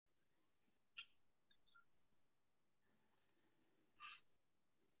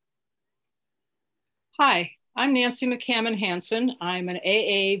Hi, I'm Nancy McCammon Hanson. I'm an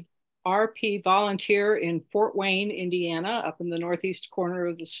AARP volunteer in Fort Wayne, Indiana, up in the northeast corner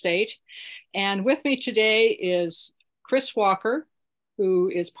of the state. And with me today is Chris Walker, who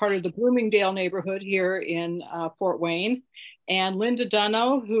is part of the Bloomingdale neighborhood here in Fort Wayne, and Linda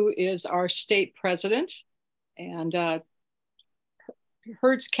Dunno, who is our state president and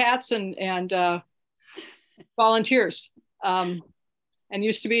herds cats and volunteers. And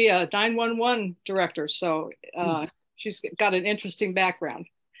used to be a 911 director. So she's got an interesting background.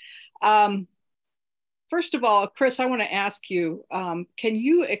 First of all, Chris, I want to ask you, can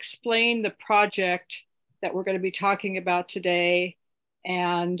you explain the project that we're going to be talking about today?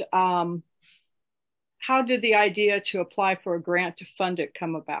 And how did the idea to apply for a grant to fund it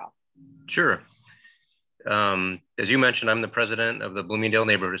come about? Sure. As you mentioned, I'm the president of the Bloomingdale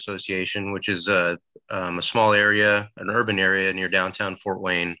Neighborhood Association, which is a small area, an urban area near downtown Fort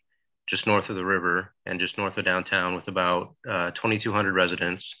Wayne, just north of the river and just north of downtown, with about 2,200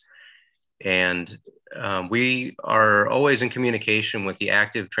 residents. And we are always in communication with the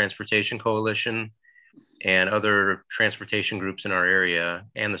Active Transportation Coalition and other transportation groups in our area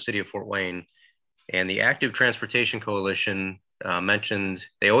and the city of Fort Wayne. And the Active Transportation Coalition mentioned,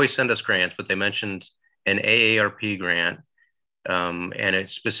 they always send us grants, but they mentioned an AARP grant, and it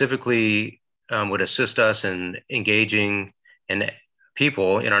specifically would assist us in engaging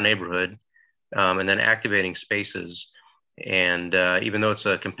people in our neighborhood and then activating spaces. And even though it's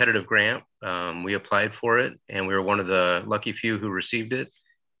a competitive grant, we applied for it, and we were one of the lucky few who received it.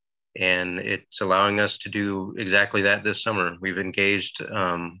 And it's allowing us to do exactly that this summer. We've engaged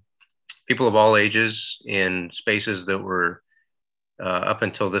people of all ages in spaces that were up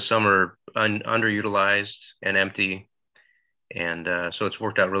until this summer underutilized and empty. And so it's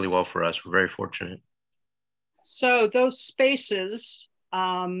worked out really well for us. We're very fortunate. So those spaces,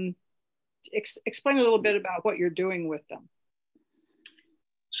 explain a little bit about what you're doing with them.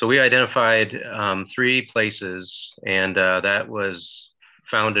 So we identified 3 places, and that was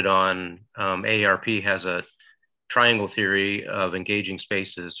founded on AARP has a triangle theory of engaging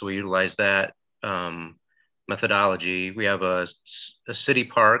spaces. So we utilize that methodology. We have a city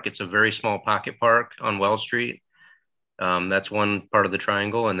park. It's a very small pocket park on Wells Street. That's one part of the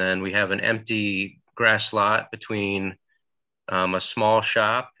triangle. And then we have an empty grass lot between a small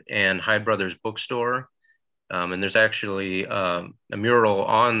shop and Hyde Brothers bookstore. And there's actually a mural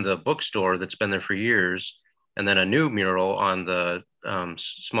on the bookstore that's been there for years, and then a new mural on the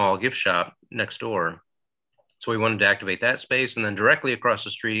small gift shop next door. So we wanted to activate that space. And then directly across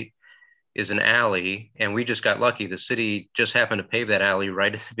the street is an alley, and we just got lucky. The city just happened to pave that alley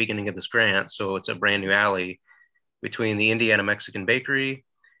right at the beginning of this grant. So it's a brand new alley between the Indiana Mexican Bakery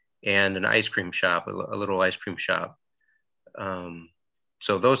and an ice cream shop, a little ice cream shop.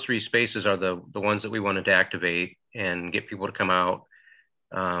 So those 3 spaces are the ones that we wanted to activate and get people to come out.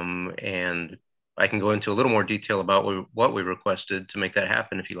 And I can go into a little more detail about what we requested to make that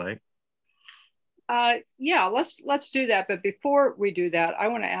happen if you like. Yeah, let's do that. But before we do that, I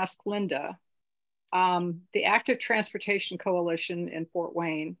want to ask Linda, the Active Transportation Coalition in Fort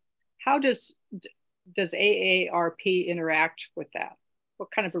Wayne, how does AARP interact with that?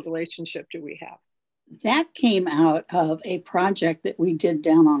 What kind of a relationship do we have? That came out of a project that we did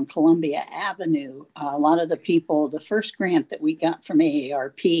down on Columbia Avenue. A lot of the people, the first grant that we got from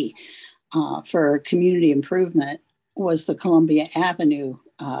AARP for community improvement was the Columbia Avenue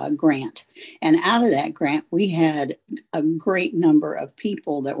grant. And out of that grant, we had a great number of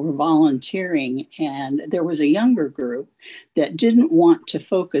people that were volunteering. And there was a younger group that didn't want to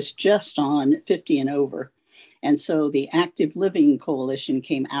focus just on 50 and over. And so the Active Living Coalition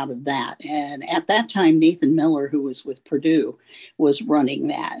came out of that. And at that time, Nathan Miller, who was with Purdue, was running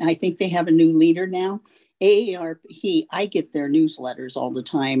that. And I think they have a new leader now. AARP, I get their newsletters all the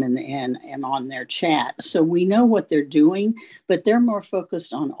time and on their chat. So we know what they're doing, but they're more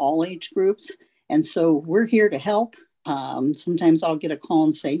focused on all age groups. And so we're here to help. Sometimes I'll get a call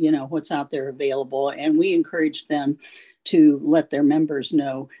and say, what's out there available. And we encourage them to let their members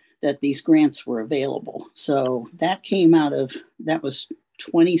know that these grants were available. So that came out of, that was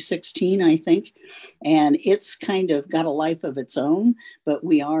 2016, I think. And it's kind of got a life of its own, but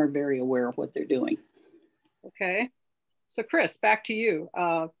we are very aware of what they're doing. Okay. So Chris, back to you.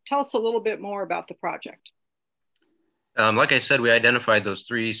 Tell us a little bit more about the project. Like I said, we identified those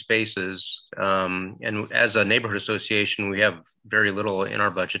 3 spaces. And as a neighborhood association, we have very little in our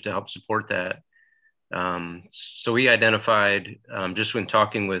budget to help support that. So we identified, just when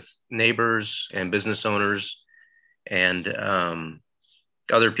talking with neighbors and business owners and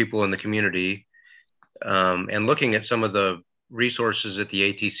other people in the community, and looking at some of the resources that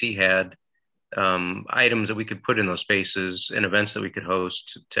the ATC had, items that we could put in those spaces and events that we could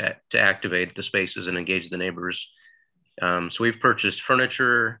host to activate the spaces and engage the neighbors. So we've purchased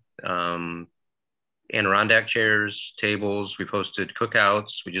furniture, Adirondack chairs, tables. We've hosted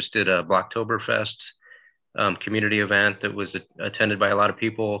cookouts. We just did a Blocktoberfest community event that was attended by a lot of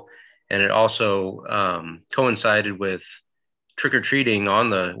people. And it also coincided with trick-or-treating on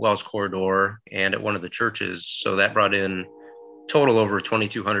the Wells Corridor and at one of the churches. So that brought in total over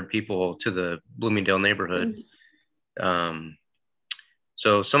 2,200 people to the Bloomingdale neighborhood.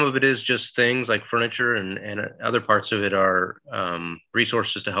 So some of it is just things like furniture, and other parts of it are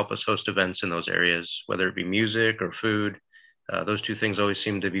resources to help us host events in those areas, whether it be music or food. Those two things always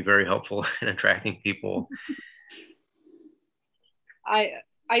seem to be very helpful in attracting people. I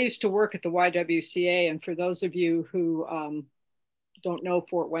used to work at the YWCA, and for those of you who don't know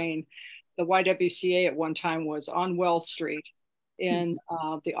Fort Wayne, the YWCA at one time was on Wells Street in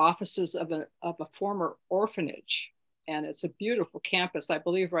the offices of a former orphanage. And it's a beautiful campus. I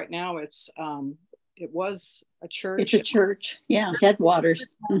believe right now it was a church. It's a church, yeah, Headwaters.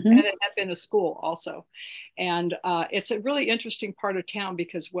 And it had been a school also. And it's a really interesting part of town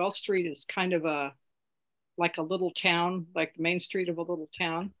because Wells Street is kind of like a little town, like the main street of a little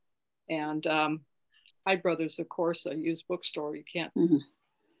town. And Hyde Brothers, of course, a used bookstore. You can't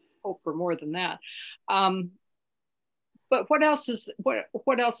hope for more than that. But what else is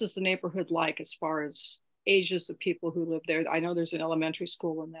the neighborhood like as far as ages of people who live there? I know there's an elementary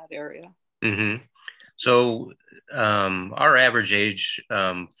school in that area. So our average age,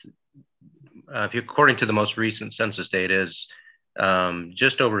 according to the most recent census data, is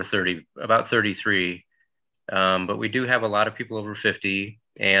just over 30, about 33. But we do have a lot of people over 50,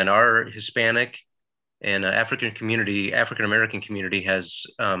 and our Hispanic and African American community has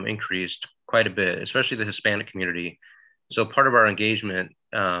increased quite a bit, especially the Hispanic community. So part of our engagement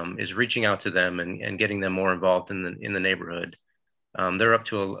is reaching out to them and getting them more involved in the neighborhood. They're up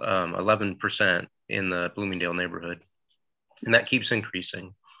to 11% in the Bloomingdale neighborhood, and that keeps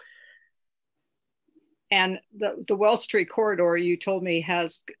increasing. And the Wells Street corridor, you told me,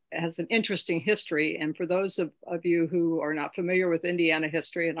 has an interesting history. And for those of you who are not familiar with Indiana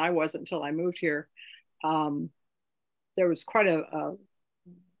history, and I wasn't until I moved here, there was quite a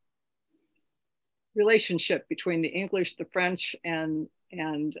relationship between the English, the French, and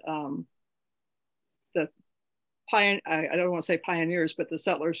the I don't want to say pioneers, but the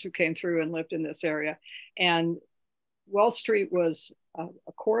settlers who came through and lived in this area. And Wells Street was a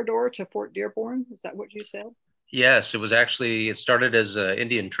corridor to Fort Dearborn. Is that what you said? Yes, it started as an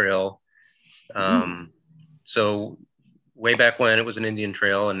Indian trail. So way back when, it was an Indian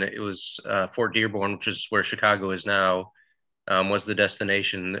trail, and it was Fort Dearborn, which is where Chicago is now, was the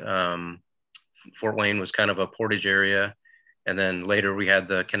destination. Fort Wayne was kind of a portage area, and then later we had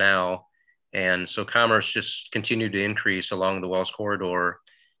the canal, and so commerce just continued to increase along the Wells Corridor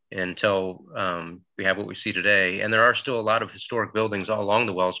until we have what we see today. And there are still a lot of historic buildings all along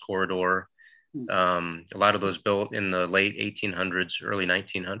the Wells Corridor, a lot of those built in the late 1800s, early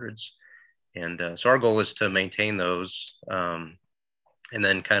 1900s. And so our goal is to maintain those and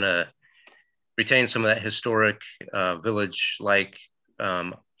then kind of retain some of that historic village-like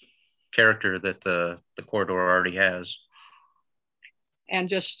character that the corridor already has. And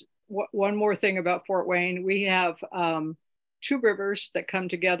just one more thing about Fort Wayne, we have two rivers that come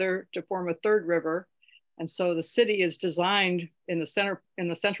together to form a third river. And so the city is designed in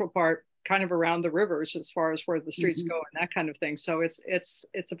the central part, kind of around the rivers as far as where the streets go and that kind of thing. So it's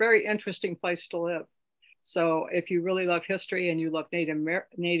a very interesting place to live. So if you really love history and you love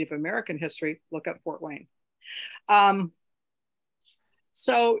Native American history, look up Fort Wayne.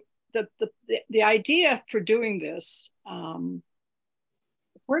 So the idea for doing this,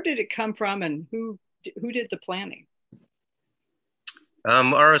 where did it come from, and who did the planning?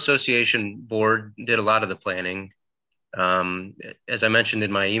 Our association board did a lot of the planning. As I mentioned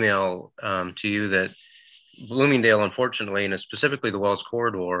in my email to you, that Bloomingdale, unfortunately, and specifically the Wells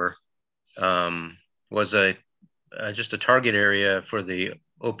Corridor, was just a target area for the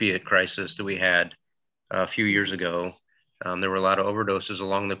opiate crisis that we had a few years ago. There were a lot of overdoses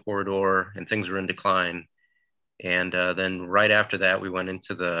along the corridor, and things were in decline. And then right after that, we went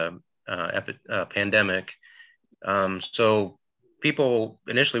into the pandemic. So people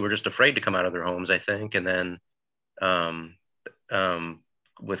initially were just afraid to come out of their homes, I think. And then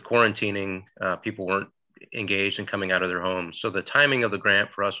with quarantining, people weren't engaged in coming out of their homes. So the timing of the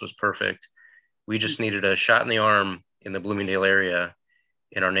grant for us was perfect. We just needed a shot in the arm in the Bloomingdale area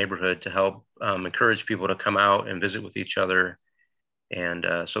in our neighborhood to help encourage people to come out and visit with each other. And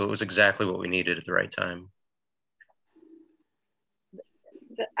so it was exactly what we needed at the right time.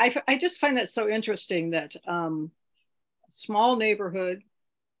 I just find that so interesting that small neighborhood,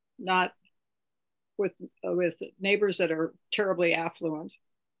 not with neighbors that are terribly affluent,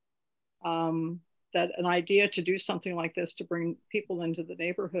 that an idea to do something like this to bring people into the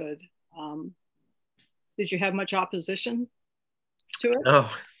neighborhood. Did you have much opposition to it?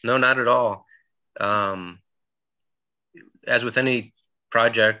 No, not at all. As with any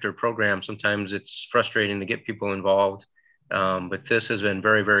project or program, sometimes it's frustrating to get people involved. But this has been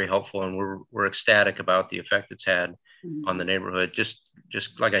very, very helpful, and we're ecstatic about the effect it's had on the neighborhood. Just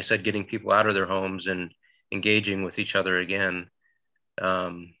like I said, getting people out of their homes and engaging with each other again.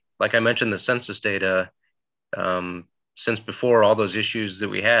 Like I mentioned, the census data, since before all those issues that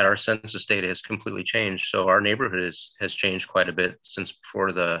we had, our census data has completely changed. So our neighborhood has changed quite a bit since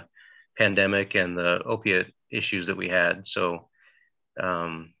before the pandemic and the opiate issues that we had. So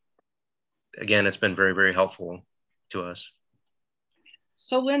again, it's been very, very helpful to us.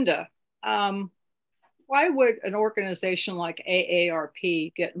 So Linda, why would an organization like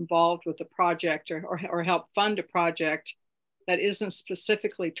AARP get involved with a project or help fund a project that isn't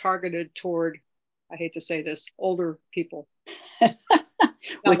specifically targeted toward, I hate to say this, older people?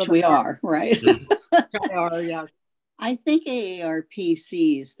 Which we are, right? We are, yes. I think AARP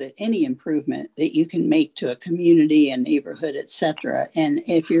sees that any improvement that you can make to a community and neighborhood, et cetera, and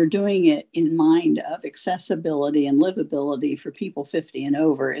if you're doing it in mind of accessibility and livability for people 50 and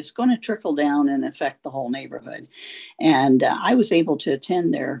over, it's going to trickle down and affect the whole neighborhood. And I was able to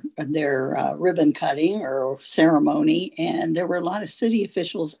attend their ribbon cutting or ceremony, and there were a lot of city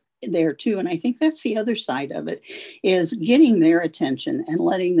officials there too. And I think that's the other side of it, is getting their attention and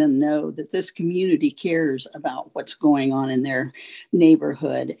letting them know that this community cares about what's going on in their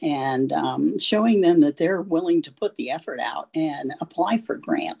neighborhood, and showing them that they're willing to put the effort out and apply for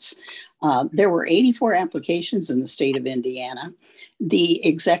grants. There were 84 applications in the state of Indiana. The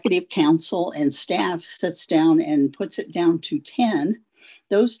executive council and staff sits down and puts it down to 10.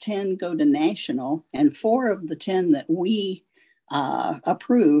 Those 10 go to national, and 4 of the 10 that we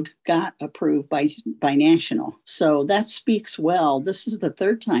got approved by national. So that speaks well. This is the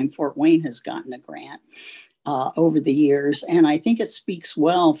 3rd time Fort Wayne has gotten a grant over the years. And I think it speaks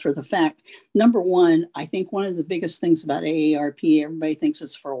well for the fact, number one, I think one of the biggest things about AARP, everybody thinks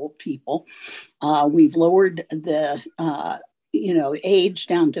it's for old people. We've lowered the age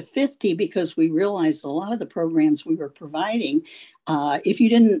down to 50 because we realized a lot of the programs we were providing, if you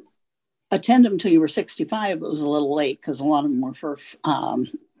didn't attend them until you were 65, it was a little late because a lot of them were for,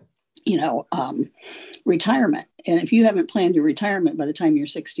 retirement. And if you haven't planned your retirement by the time you're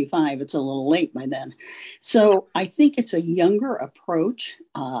 65, it's a little late by then. So I think it's a younger approach,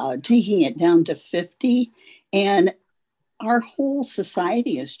 taking it down to 50. And our whole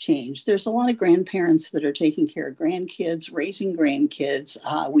society has changed. There's a lot of grandparents that are taking care of grandkids, raising grandkids.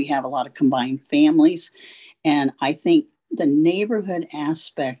 We have a lot of combined families. And I think the neighborhood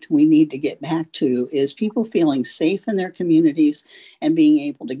aspect we need to get back to is people feeling safe in their communities and being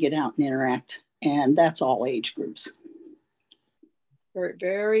able to get out and interact. And that's all age groups. Very,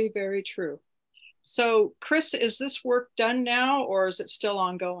 very, very true. So, Chris, is this work done now, or is it still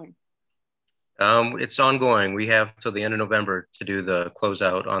ongoing? It's ongoing. We have till the end of November to do the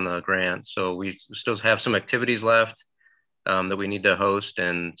closeout on the grant. So we still have some activities left that we need to host,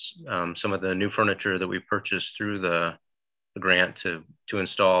 and some of the new furniture that we purchased through the grant to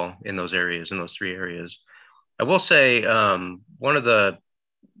install in those areas, in those 3 areas. I will say one of the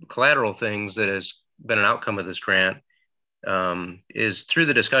collateral things that has been an outcome of this grant is through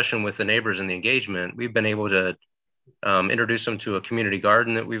the discussion with the neighbors and the engagement, we've been able to introduce them to a community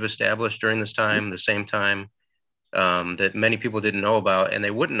garden that we've established during this time, the same time that many people didn't know about, and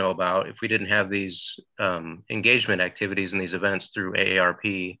they wouldn't know about if we didn't have these engagement activities and these events through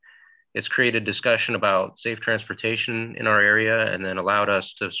AARP. It's created discussion about safe transportation in our area, and then allowed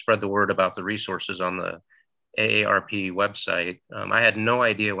us to spread the word about the resources on the AARP website. I had no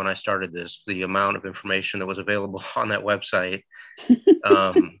idea when I started this, the amount of information that was available on that website,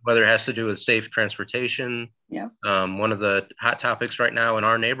 whether it has to do with safe transportation. Yeah. One of the hot topics right now in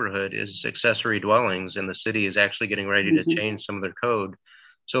our neighborhood is accessory dwellings, and the city is actually getting ready to change some of their code.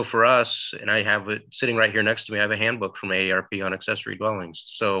 So for us, and I have it sitting right here next to me, I have a handbook from AARP on accessory dwellings.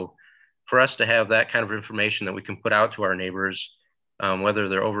 So for us to have that kind of information that we can put out to our neighbors, whether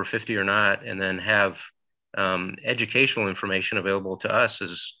they're over 50 or not, and then have educational information available to us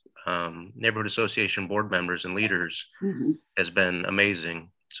as neighborhood association board members and leaders has been amazing.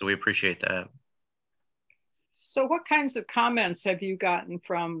 So we appreciate that. So what kinds of comments have you gotten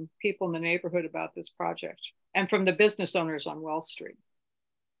from people in the neighborhood about this project and from the business owners on Wall Street?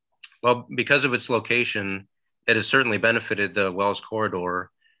 Well, because of its location, it has certainly benefited the Wells corridor,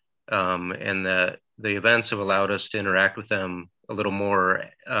 and the events have allowed us to interact with them a little more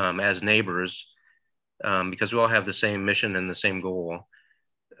as neighbors, because we all have the same mission and the same goal.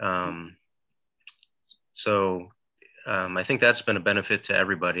 So I think that's been a benefit to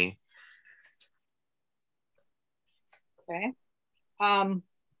everybody. Okay.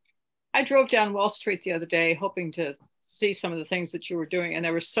 I drove down Wall Street the other day hoping to see some of the things that you were doing, and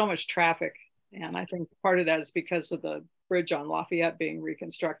there was so much traffic. And I think part of that is because of the bridge on Lafayette being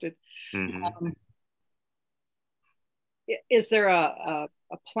reconstructed. Mm-hmm. Is there a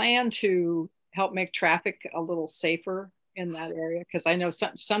plan to help make traffic a little safer in that area? Because I know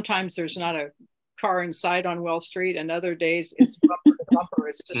sometimes there's not a car in sight on Wall Street, and other days it's bumper to bumper.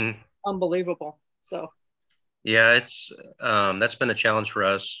 It's just unbelievable. So. Yeah, that's been a challenge for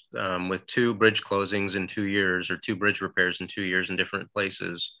us, with 2 bridge closings in 2 years, or 2 bridge repairs in 2 years in different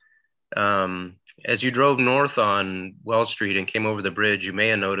places. As you drove north on Wells Street and came over the bridge, you may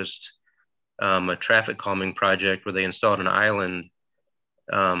have noticed a traffic calming project where they installed an island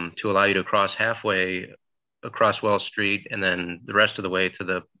to allow you to cross halfway across Wells Street and then the rest of the way to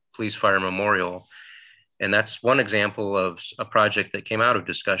the Police Fire Memorial. And that's one example of a project that came out of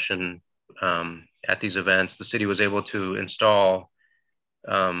discussion at these events. The city was able to install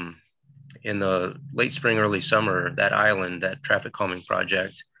in the late spring, early summer, that island, that traffic calming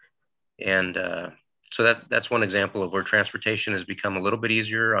project. And so that's one example of where transportation has become a little bit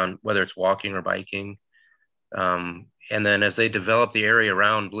easier, on whether it's walking or biking. And then as they develop the area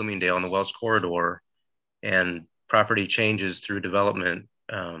around Bloomingdale and the Wells corridor, and property changes through development,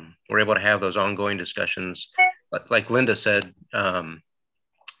 we're able to have those ongoing discussions. Like Linda said,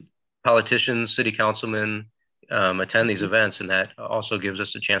 politicians, city councilmen attend these events, and that also gives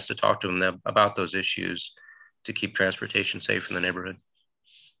us a chance to talk to them about those issues to keep transportation safe in the neighborhood.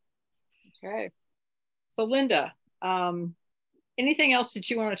 Okay. So Linda, anything else that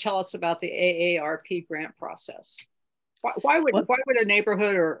you want to tell us about the AARP grant process? Why would a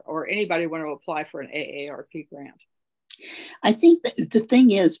neighborhood or anybody want to apply for an AARP grant? I think that the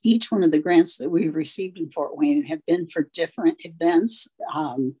thing is, each one of the grants that we've received in Fort Wayne have been for different events.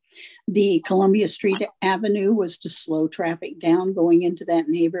 The Columbia Street Avenue was to slow traffic down going into that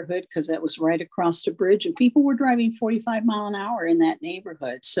neighborhood, because that was right across the bridge and people were driving 45 miles an hour in that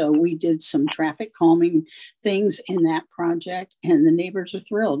neighborhood. So we did some traffic calming things in that project, and the neighbors are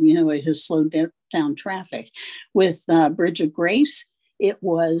thrilled. You know, it has slowed down traffic. With Bridge of Grace, it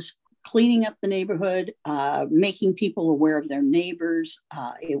was cleaning up the neighborhood, making people aware of their neighbors.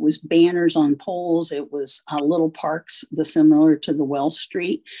 It was banners on poles. It was little parks, similar to the Wells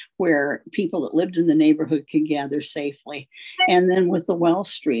Street, where people that lived in the neighborhood could gather safely. And then with the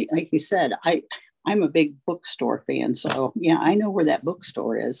Wells Street, like you said, I'm a big bookstore fan. So yeah, I know where that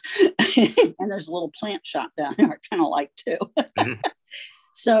bookstore is. And there's a little plant shop down there I kind of like too. Mm-hmm.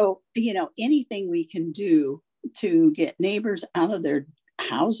 So, you know, anything we can do to get neighbors out of their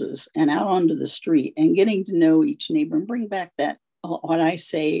houses and out onto the street and getting to know each neighbor and bring back that, what I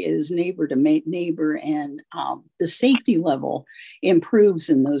say is neighbor to neighbor, and the safety level improves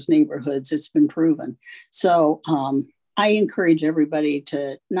in those neighborhoods. It's been proven. So I encourage everybody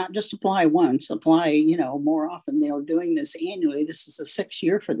to not just apply once, apply, you know, more often. They're doing this annually. This is the 6th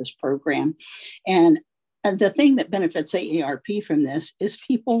year for this program. And the thing that benefits AARP from this is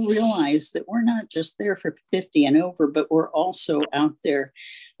people realize that we're not just there for 50 and over, but we're also out there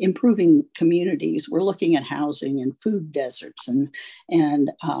improving communities. We're looking at housing and food deserts, and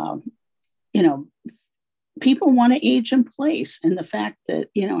you know, people want to age in place. And the fact that,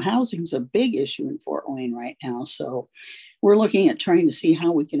 you know, housing is a big issue in Fort Wayne right now. So we're looking at trying to see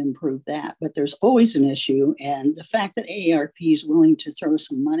how we can improve that. But there's always an issue. And the fact that AARP is willing to throw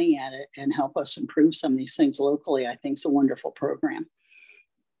some money at it and help us improve some of these things locally, I think is a wonderful program.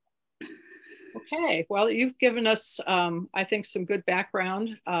 Okay, well, you've given us, I think, some good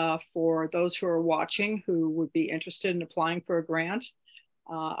background for those who are watching who would be interested in applying for a grant.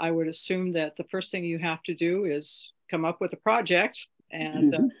 I would assume that the first thing you have to do is come up with a project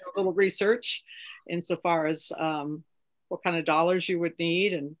and do a little research insofar as what kind of dollars you would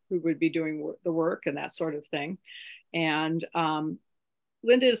need and who would be doing the work and that sort of thing. And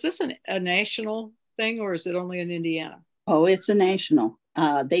Linda, is this a national thing, or is it only in Indiana? Oh, it's a national.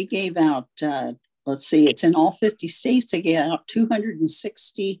 They gave out, let's see, it's in all 50 states. They gave out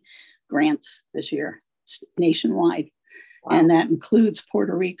 260 grants this year nationwide. Wow. And that includes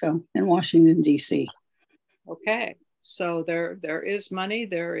Puerto Rico and Washington, D.C. Okay, so there is money,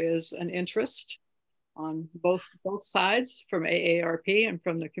 there is an interest on both sides, from AARP and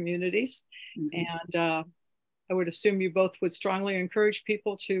from the communities. Mm-hmm. And I would assume you both would strongly encourage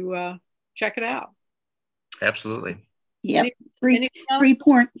people to check it out. Absolutely. Yep. Anything else?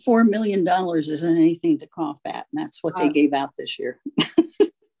 $3.4 million isn't anything to cough at. And that's what they gave out this year.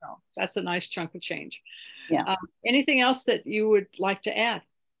 Oh, that's a nice chunk of change. Yeah. Anything else that you would like to add?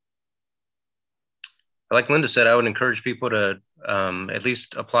 Like Linda said, I would encourage people to at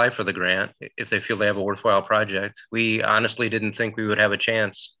least apply for the grant if they feel they have a worthwhile project. We honestly didn't think we would have a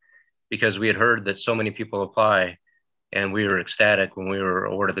chance because we had heard that so many people apply, and we were ecstatic when we were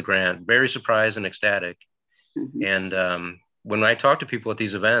awarded the grant. Very surprised and ecstatic. Mm-hmm. And when I talk to people at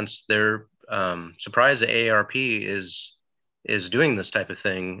these events, they're surprised that AARP is doing this type of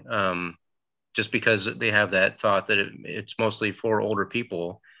thing, just because they have that thought that it's mostly for older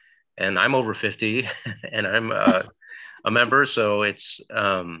people. And I'm over 50 and I'm a member. So it's,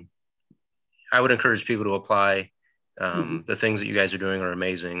 I would encourage people to apply. The things that you guys are doing are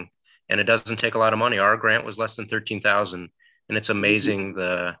amazing, and it doesn't take a lot of money. Our grant was less than 13,000, and it's amazing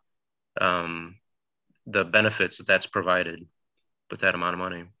the benefits that that's provided with that amount of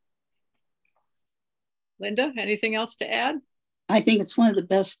money. Linda, anything else to add? I think it's one of the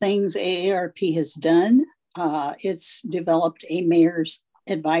best things AARP has done. It's developed a mayor's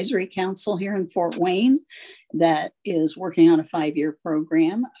advisory council here in Fort Wayne that is working on a 5-year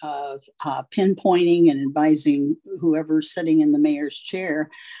program of pinpointing and advising whoever's sitting in the mayor's chair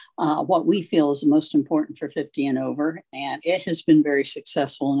what we feel is the most important for 50 and over. And it has been very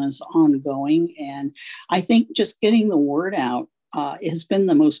successful and is ongoing. And I think just getting the word out has been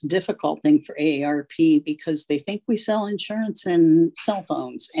the most difficult thing for AARP because they think we sell insurance and cell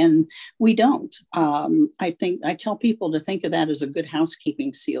phones, and we don't. I tell people to think of that as a good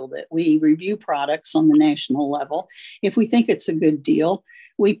housekeeping seal, that we review products on the national level. If we think it's a good deal,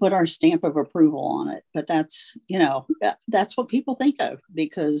 we put our stamp of approval on it. But that's what people think of,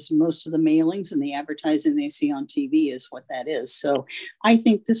 because most of the mailings and the advertising they see on TV is what that is. So I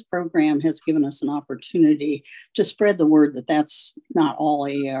think this program has given us an opportunity to spread the word that that's not all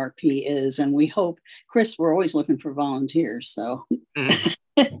AARP is. And we hope, Chris, we're always looking for volunteers. So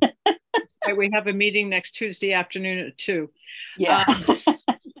we have a meeting next Tuesday afternoon at 2. Yeah.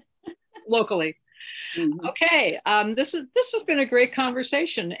 Locally. Mm-hmm. Okay, this has been a great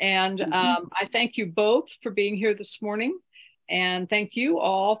conversation, and I thank you both for being here this morning, and thank you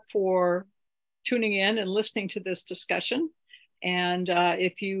all for tuning in and listening to this discussion. And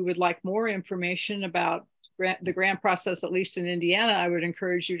if you would like more information about the grant process, at least in Indiana, I would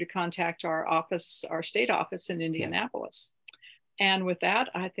encourage you to contact our office, our state office in Indianapolis. And with that,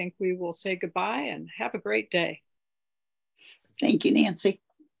 I think we will say goodbye and have a great day. Thank you, Nancy.